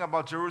want to think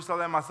about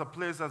Jerusalem as a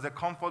place, as a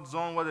comfort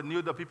zone where they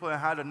knew the people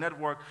and had a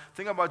network,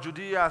 think about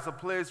Judea as a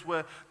place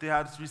where they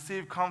had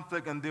received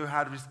conflict and they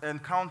had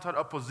encountered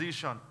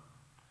opposition.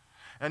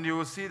 And you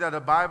will see that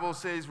the Bible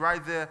says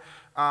right there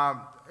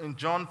in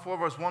John 4,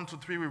 verse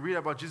 1-3, we read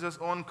about Jesus'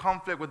 own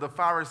conflict with the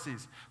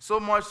Pharisees. So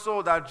much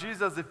so that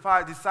Jesus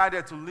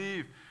decided to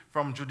leave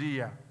from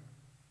Judea.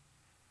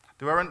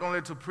 They weren't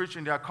only to preach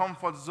in their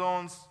comfort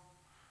zones,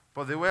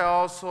 but they were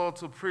also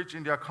to preach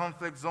in their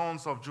conflict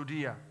zones of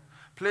Judea.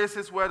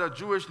 Places where the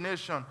Jewish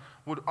nation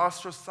would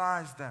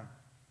ostracize them.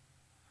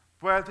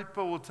 Where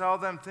people would tell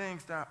them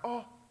things that,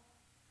 oh,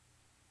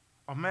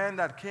 a man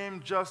that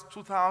came just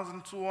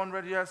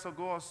 2,200 years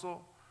ago or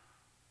so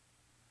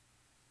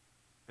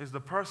is the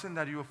person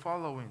that you're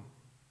following.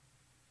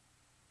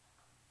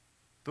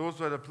 Those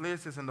were the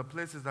places and the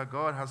places that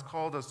God has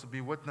called us to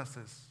be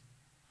witnesses.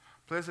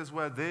 Places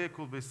where they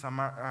could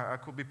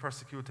be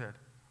persecuted.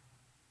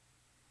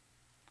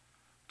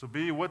 To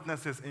be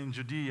witnesses in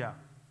Judea.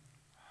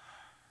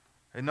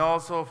 And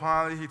also,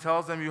 finally, he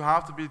tells them you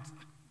have to be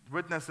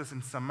witnesses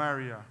in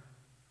Samaria.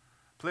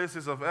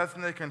 Places of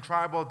ethnic and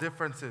tribal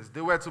differences.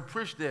 They were to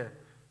preach there.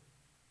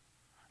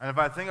 And if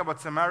I think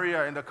about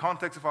Samaria in the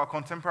context of our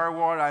contemporary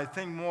world, I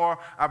think more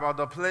about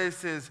the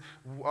places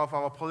of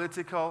our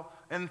political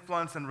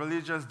influence and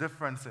religious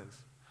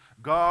differences.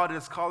 God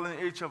is calling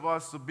each of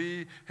us to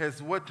be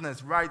his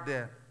witness right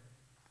there.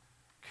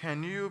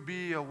 Can you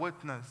be a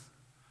witness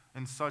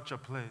in such a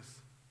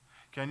place?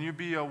 Can you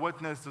be a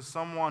witness to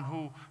someone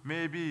who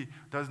maybe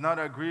does not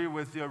agree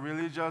with your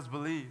religious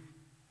belief?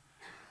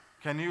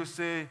 Can you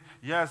say,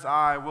 yes,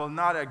 I will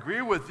not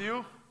agree with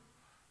you,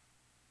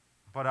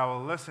 but I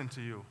will listen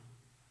to you?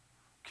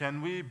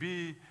 Can we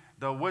be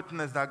the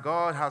witness that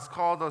God has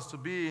called us to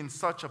be in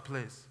such a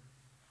place?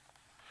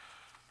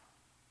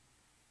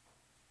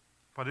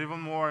 But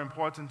even more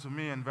important to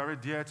me and very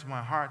dear to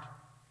my heart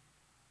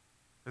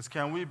is,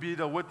 can we be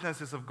the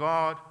witnesses of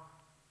God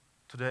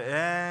to the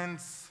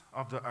ends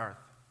of the earth?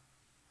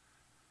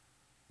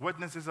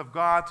 Witnesses of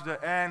God to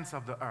the ends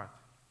of the earth.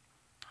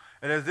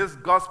 It is this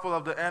gospel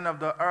of the end of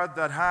the earth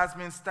that has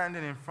been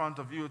standing in front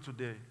of you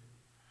today.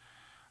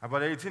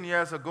 About 18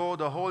 years ago,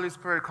 the Holy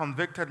Spirit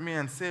convicted me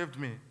and saved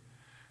me.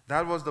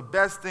 That was the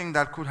best thing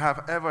that could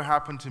have ever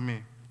happened to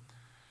me.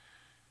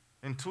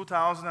 In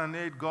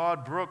 2008,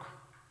 God broke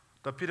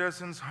the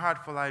Petersons'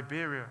 heart for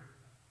Liberia.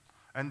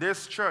 And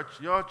this church,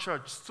 your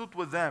church, stood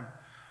with them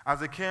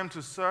as they came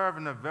to serve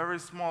in a very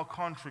small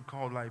country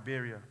called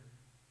Liberia.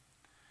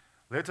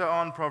 Later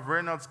on, Prof.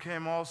 Reynolds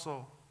came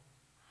also.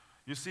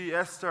 You see,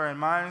 Esther and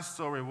my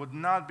story would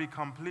not be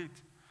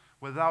complete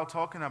without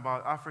talking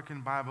about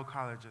African Bible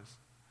colleges.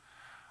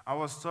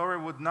 Our story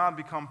would not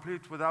be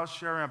complete without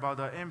sharing about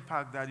the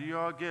impact that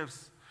your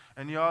gifts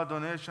and your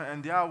donation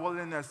and their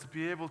willingness to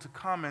be able to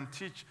come and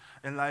teach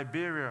in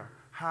Liberia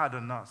had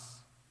on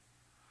us.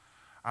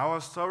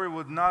 Our story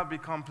would not be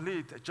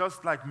complete,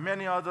 just like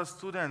many other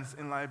students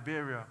in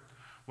Liberia,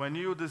 when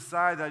you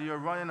decide that you're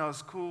running a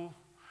school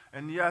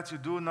and yet you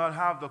do not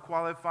have the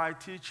qualified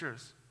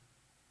teachers.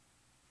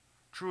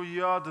 Through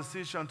your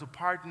decision to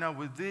partner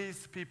with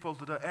these people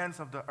to the ends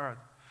of the earth,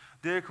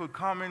 they could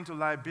come into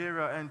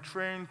Liberia and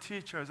train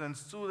teachers and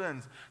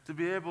students to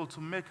be able to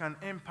make an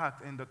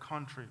impact in the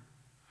country.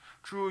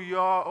 Through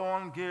your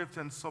own gift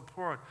and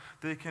support,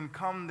 they can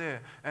come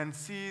there and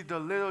see the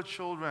little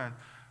children,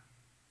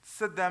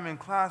 sit them in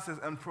classes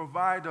and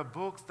provide the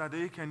books that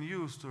they can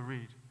use to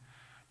read.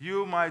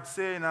 You might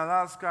say in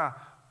Alaska,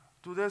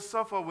 do they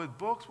suffer with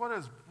books?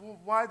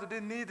 Why do they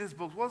need these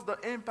books? What's the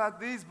impact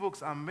these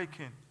books are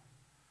making?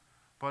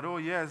 But oh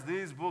yes,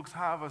 these books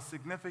have a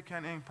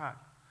significant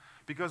impact,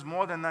 because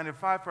more than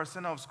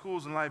 95% of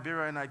schools in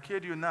Liberia, and I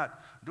kid you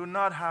not, do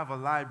not have a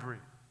library.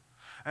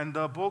 And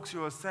the books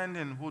you are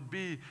sending would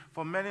be,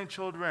 for many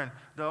children,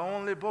 the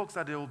only books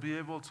that they will be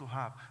able to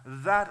have.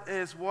 That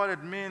is what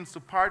it means to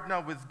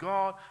partner with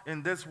God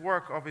in this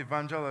work of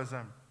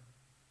evangelism.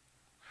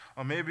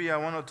 Or maybe I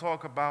want to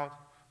talk about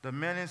the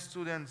many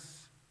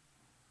students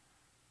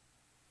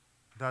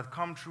that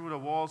come through the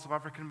walls of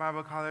African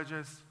Bible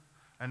colleges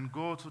and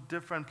go to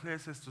different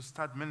places to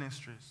start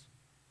ministries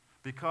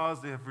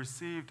because they have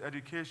received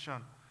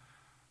education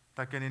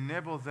that can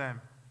enable them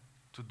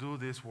to do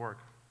this work.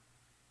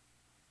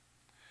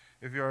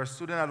 If you're a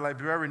student at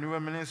Liberia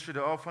Renewal Ministry,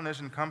 the orphanage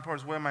and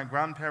campus where my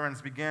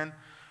grandparents began,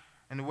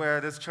 and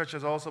where this church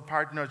has also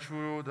partnered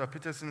through the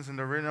Petersons and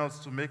the Reynolds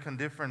to make a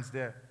difference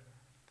there.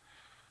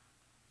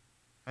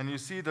 And you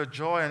see the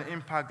joy and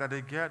impact that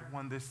they get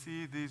when they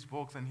see these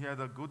books and hear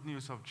the good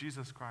news of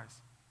Jesus Christ.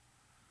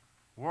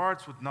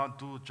 Words would not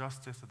do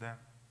justice to them.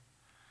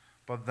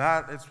 But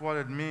that is what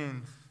it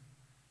means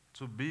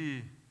to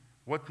be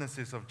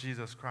witnesses of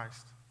Jesus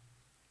Christ.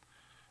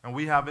 And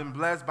we have been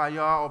blessed by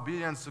your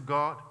obedience to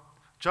God,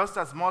 just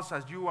as much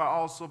as you are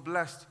also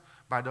blessed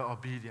by the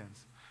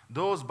obedience.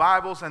 Those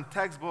Bibles and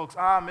textbooks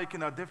are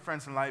making a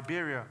difference in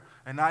Liberia,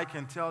 and I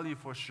can tell you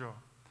for sure.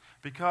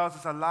 Because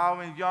it's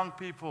allowing young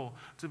people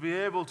to be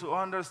able to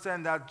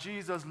understand that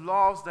Jesus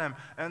loves them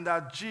and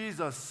that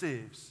Jesus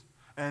saves.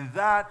 And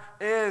that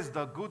is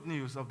the good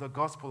news of the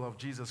gospel of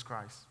Jesus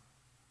Christ.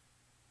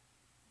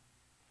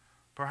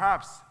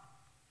 Perhaps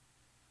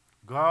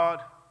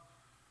God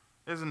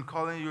isn't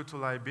calling you to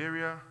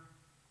Liberia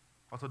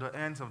or to the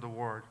ends of the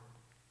world.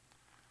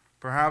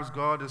 Perhaps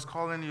God is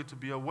calling you to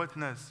be a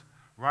witness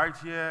right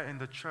here in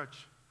the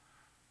church.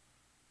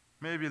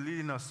 Maybe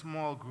leading a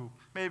small group.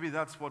 Maybe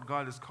that's what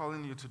God is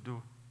calling you to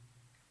do.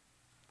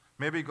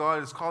 Maybe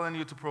God is calling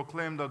you to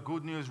proclaim the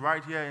good news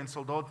right here in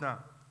Soldotna,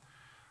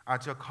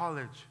 at your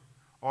college,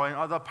 or in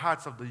other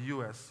parts of the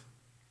U.S.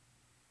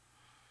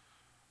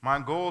 My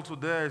goal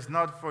today is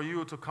not for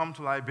you to come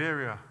to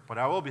Liberia, but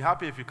I will be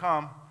happy if you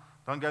come.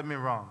 Don't get me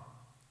wrong.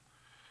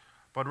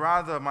 But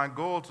rather, my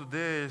goal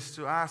today is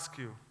to ask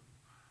you,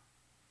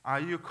 are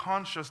you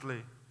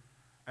consciously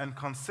and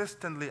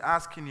consistently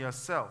asking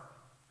yourself,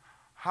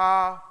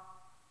 how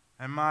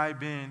am I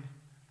being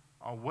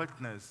a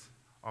witness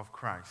of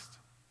Christ?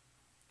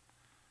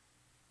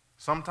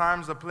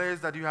 Sometimes the place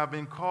that you have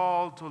been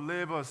called to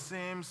labor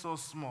seems so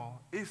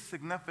small,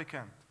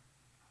 insignificant.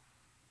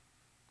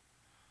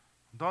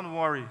 Don't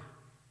worry.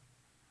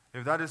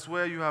 If that is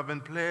where you have been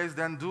placed,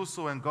 then do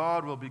so and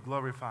God will be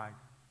glorified.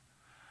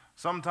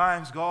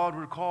 Sometimes God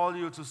will call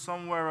you to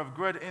somewhere of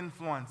great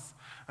influence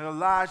and a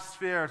large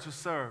sphere to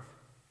serve.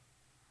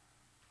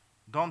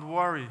 Don't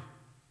worry.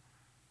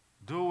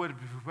 Do it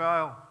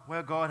well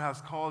where God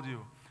has called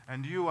you,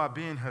 and you are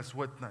being His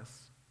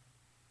witness.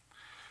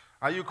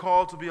 Are you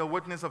called to be a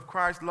witness of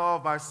Christ's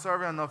love by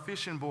serving on a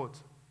fishing boat?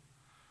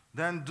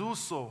 Then do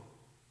so,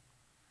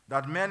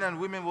 that men and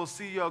women will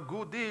see your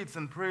good deeds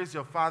and praise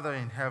your Father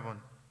in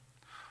heaven.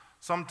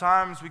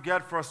 Sometimes we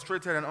get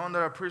frustrated and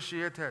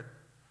underappreciated.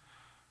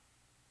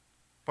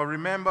 But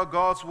remember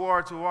God's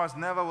word to us,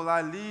 never will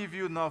I leave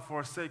you nor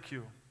forsake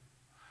you.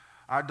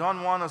 I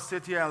don't want to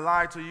sit here and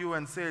lie to you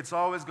and say it's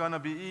always going to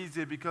be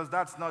easy, because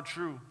that's not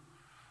true.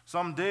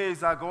 Some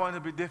days are going to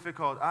be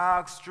difficult.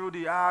 Ask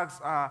Trudy,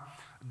 ask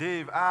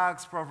Dave,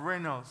 ask Prof.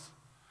 Reynolds.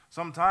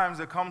 Sometimes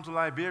they come to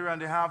Liberia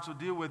and they have to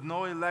deal with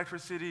no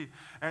electricity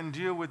and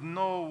deal with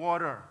no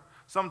water.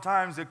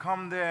 Sometimes they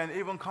come there and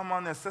even come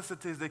on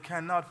necessities they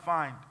cannot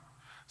find.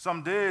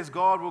 Some days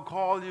God will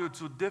call you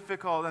to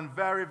difficult and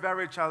very,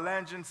 very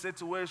challenging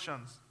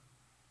situations.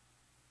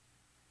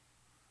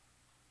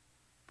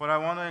 But I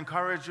want to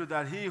encourage you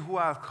that He who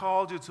has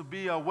called you to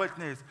be a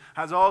witness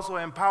has also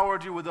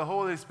empowered you with the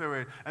Holy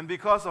Spirit. And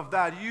because of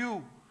that,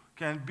 you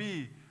can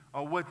be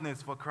a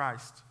witness for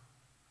Christ.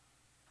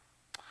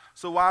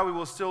 So while we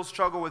will still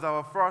struggle with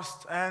our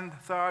first and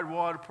third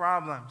world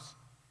problems,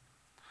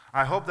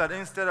 I hope that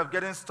instead of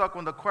getting stuck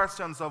on the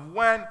questions of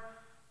when,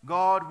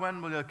 God,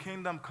 when will your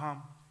kingdom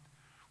come,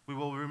 we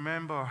will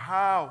remember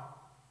how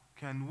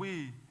can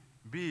we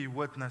be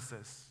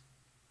witnesses.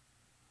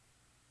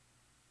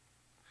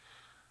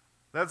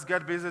 Let's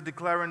get busy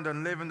declaring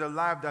and living the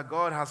life that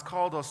God has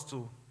called us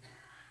to.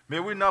 May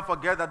we not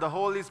forget that the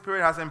Holy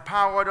Spirit has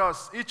empowered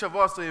us, each of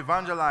us, to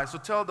evangelize, to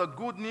tell the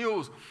good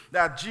news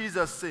that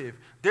Jesus saved.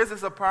 This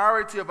is a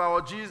priority of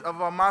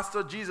our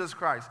Master Jesus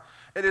Christ.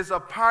 It is a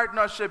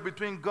partnership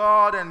between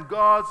God and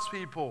God's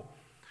people.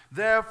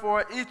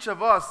 Therefore, each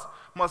of us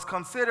must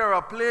consider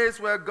a place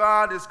where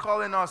God is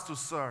calling us to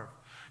serve.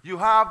 You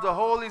have the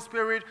Holy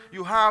Spirit,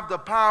 you have the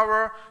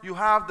power, you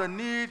have the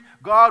need.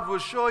 God will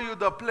show you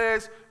the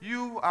place.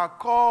 You are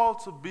called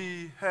to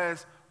be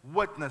His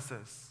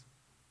witnesses.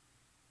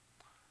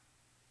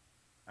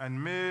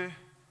 And may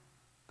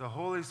the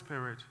Holy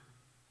Spirit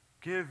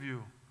give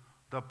you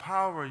the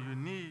power you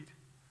need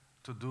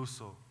to do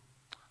so.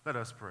 Let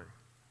us pray.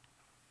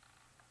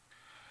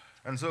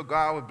 And so,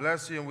 God, we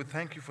bless you and we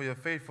thank you for your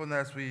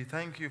faithfulness. We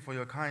thank you for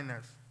your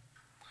kindness.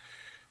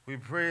 We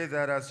pray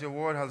that as your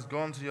word has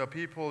gone to your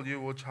people,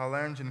 you will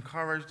challenge,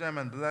 encourage them,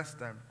 and bless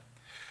them.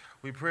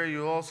 We pray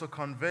you also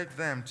convict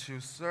them to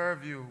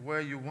serve you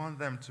where you want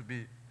them to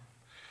be.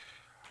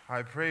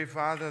 I pray,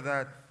 Father,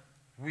 that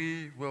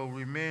we will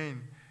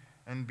remain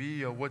and be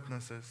your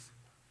witnesses.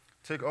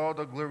 Take all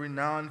the glory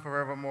now and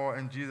forevermore.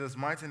 In Jesus'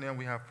 mighty name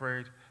we have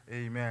prayed.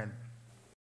 Amen.